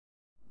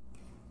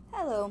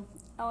Hello,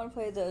 I want to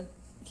play the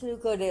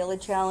Suduko Daily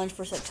Challenge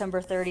for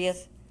September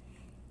 30th.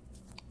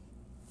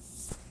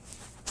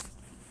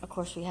 Of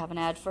course, we have an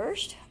ad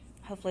first.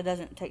 Hopefully it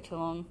doesn't take too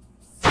long.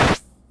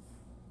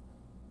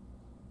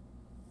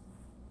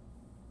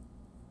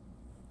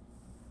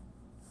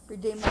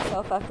 Redeemed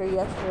myself after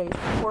yesterday's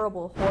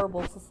horrible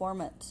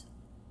performance.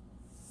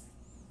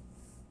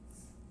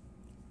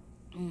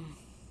 I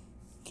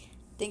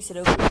think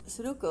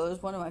Sudoku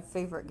is one of my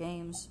favorite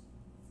games.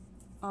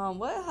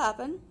 What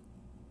happened?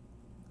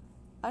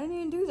 I didn't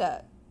even do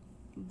that.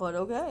 But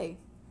okay.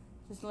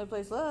 It's the only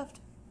place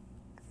left.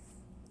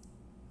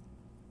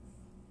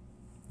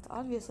 It's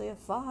obviously a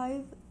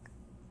 5.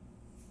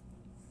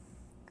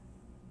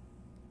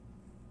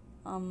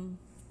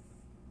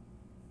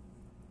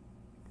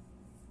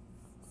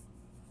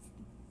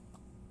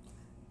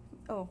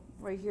 Oh,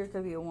 right here's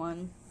gonna be a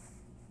 1.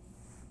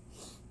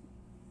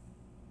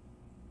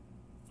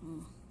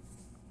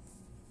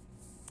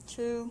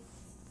 Two.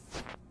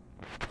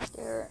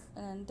 There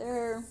and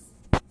there.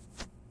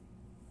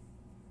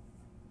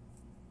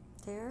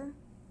 There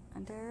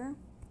and there.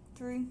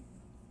 3.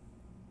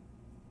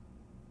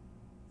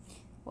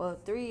 Well,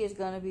 3 is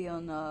gonna be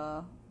on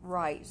the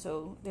right,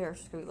 so there's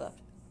just gonna be left.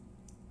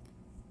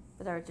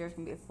 But right there's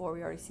gonna be a 4.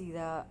 We already see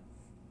that.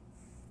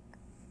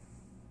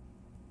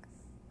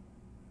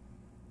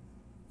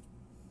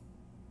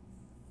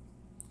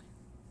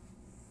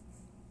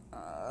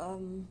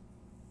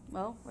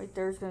 Well, right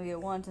there's gonna be a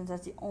 1 since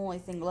that's the only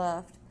thing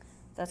left.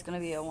 That's gonna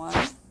be a 1.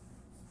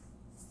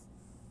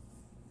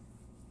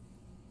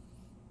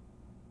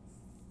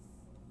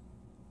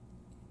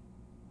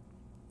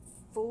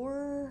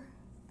 4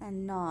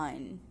 and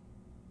 9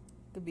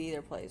 could be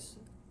either place.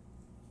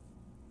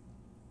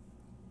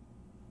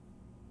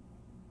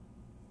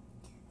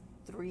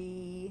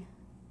 3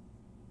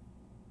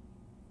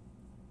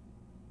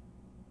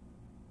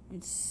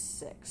 and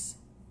 6.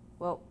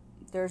 Well,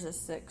 there's a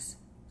 6,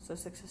 so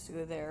 6 has to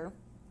go there.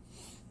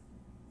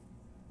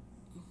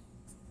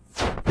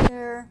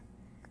 There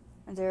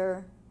and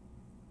there.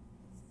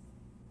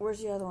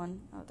 Where's the other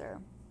one? Oh, there.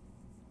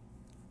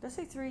 Did I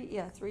say 3?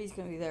 Yeah, 3 is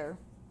gonna be there.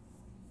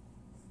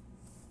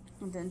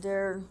 And then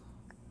there.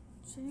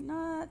 See,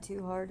 not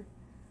too hard.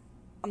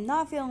 I'm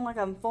not feeling like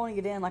I'm phoning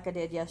it in like I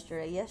did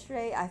yesterday.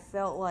 Yesterday, I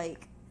felt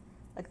like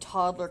a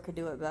toddler could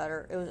do it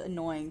better. It was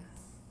annoying.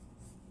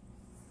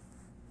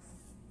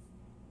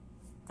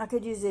 I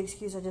could use the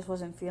excuse I just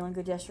wasn't feeling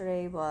good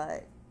yesterday,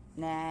 but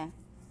nah,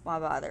 why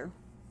bother?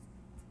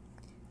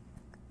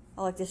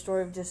 I like the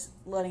story of just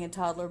letting a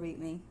toddler beat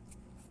me.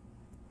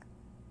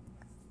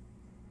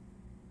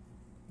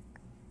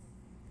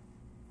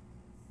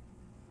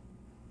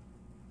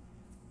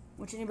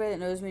 Which anybody that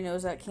knows me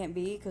knows that can't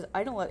be, because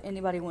I don't let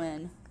anybody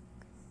win.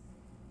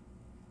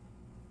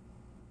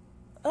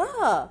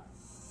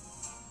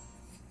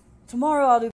 Tomorrow I'll do